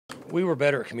We were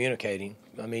better at communicating.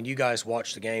 I mean, you guys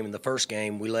watched the game. In the first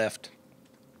game, we left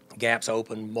gaps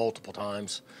open multiple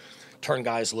times, turned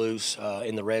guys loose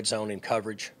in the red zone in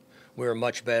coverage. We were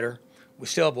much better. We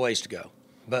still have ways to go,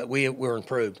 but we're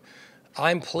improved.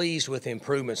 I'm pleased with the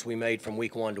improvements we made from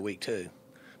week 1 to week 2,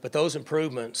 but those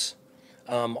improvements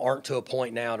aren't to a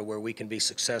point now to where we can be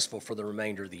successful for the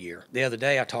remainder of the year. The other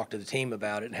day I talked to the team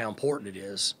about it and how important it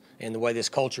is and the way this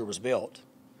culture was built.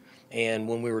 And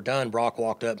when we were done, Brock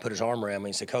walked up and put his arm around me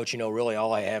and said, "Coach, you know, really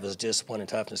all I have is discipline and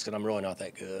toughness because I'm really not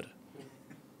that good."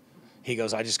 He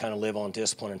goes, "I just kind of live on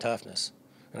discipline and toughness."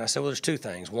 And I said, "Well, there's 2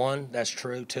 things. 1, that's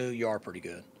true. 2, you are pretty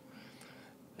good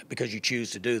because you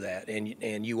choose to do that,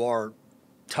 and you are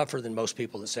tougher than most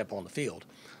people that step on the field."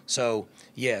 So,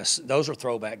 yes, those are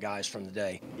throwback guys from the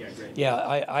day. Yeah, great.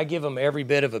 Yeah, I give them every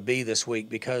bit of a B this week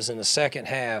because in the second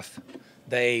half,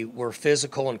 they were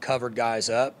physical and covered guys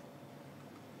up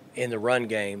in the run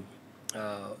game.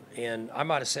 And I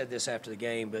might have said this after the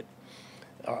game, but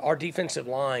our defensive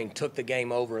line took the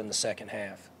game over in the second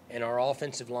half, and our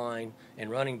offensive line and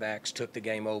running backs took the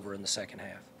game over in the second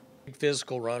half. Big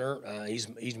physical runner.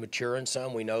 He's maturing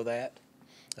some. We know that.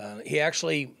 He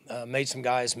actually made some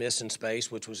guys miss in space,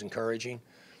 which was encouraging.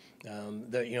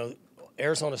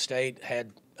 Arizona State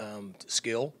had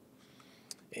skill,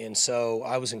 and so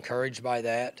I was encouraged by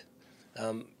that.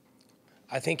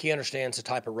 I think he understands the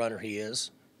type of runner he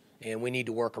is, and we need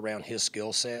to work around his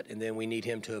skill set, and then we need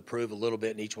him to improve a little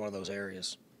bit in each one of those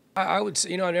areas. I would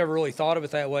say, I never really thought of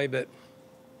it that way, but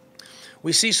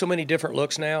we see so many different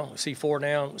looks now. We see 4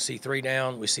 down, we see 3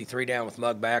 down, we see 3 down with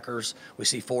mug backers, we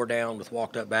see 4 down with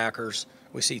walked up backers,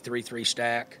 we see 3-3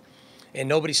 stack, and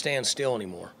nobody stands still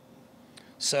anymore.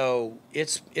 So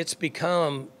it's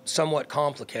become somewhat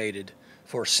complicated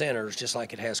for centers, just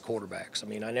like it has quarterbacks. I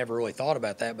mean, I never really thought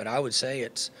about that, but I would say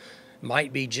it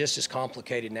might be just as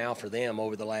complicated now for them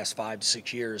over the last 5 to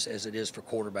 6 years as it is for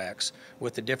quarterbacks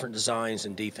with the different designs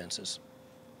and defenses.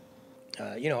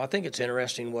 I think it's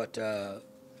interesting what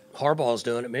Harbaugh's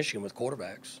doing at Michigan with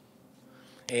quarterbacks.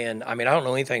 And, I mean, I don't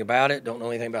know anything about it, don't know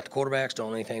anything about the quarterbacks, don't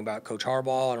know anything about Coach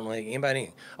Harbaugh, I don't know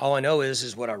anything. All I know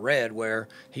is what I read where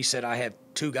he said, "I have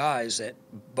 2 guys that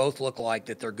both look like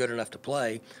that they're good enough to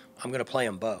play. I'm going to play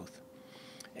them both."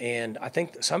 And I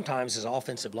think that sometimes as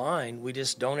offensive line, we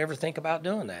just don't ever think about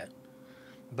doing that.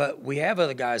 But we have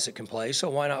other guys that can play, so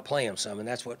why not play them some? And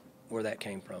that's where that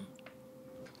came from.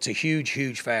 It's a huge,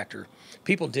 huge factor.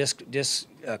 People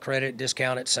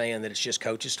discount it, saying that it's just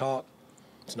coaches talk.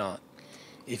 It's not.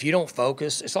 If you don't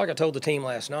focus, it's like I told the team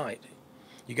last night.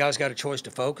 You guys got a choice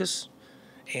to focus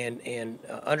and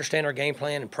understand our game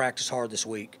plan and practice hard this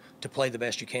week to play the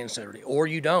best you can Saturday. Or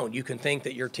you don't. You can think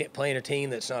that you're playing a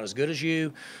team that's not as good as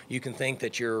you. You can think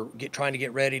that you're trying to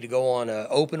get ready to go on an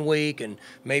open week and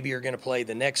maybe you're going to play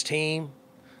the next team.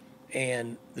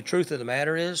 And the truth of the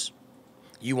matter is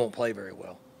you won't play very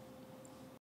well.